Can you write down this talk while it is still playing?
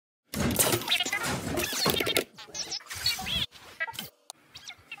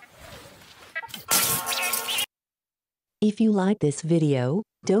If you like this video,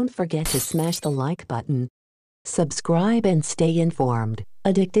 don't forget to smash the like button. Subscribe and stay informed.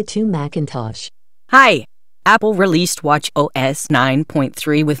 Addicted to Macintosh. Hi! Apple released watchOS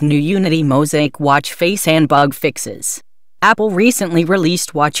 9.3 with new Unity Mosaic watch face and bug fixes. Apple recently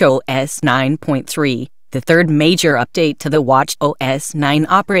released watchOS 9.3, the third major update to the watchOS 9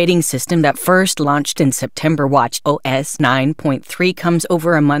 operating system that first launched in September. watchOS 9.3 comes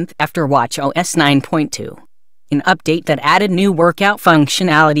over a month after watchOS 9.2. An update that added new workout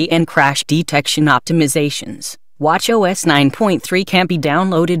functionality and crash detection optimizations. watchOS 9.3 can be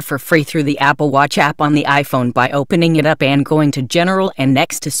downloaded for free through the Apple Watch app on the iPhone by opening it up and going to General and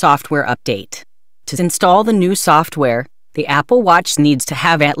next to Software Update. To install the new software, the Apple Watch needs to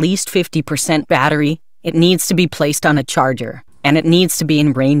have at least 50% battery, it needs to be placed on a charger, and it needs to be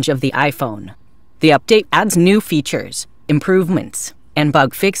in range of the iPhone. The update adds new features, improvements, and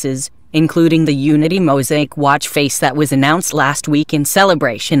bug fixes, including the Unity Mosaic watch face that was announced last week in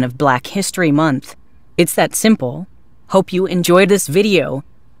celebration of Black History Month. It's that simple. Hope you enjoyed this video.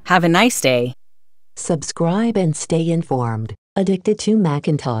 Have a nice day. Subscribe and stay informed. Addicted to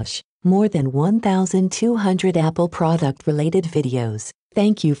Macintosh. More than 1,200 Apple product-related videos.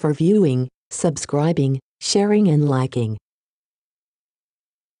 Thank you for viewing, subscribing, sharing and liking.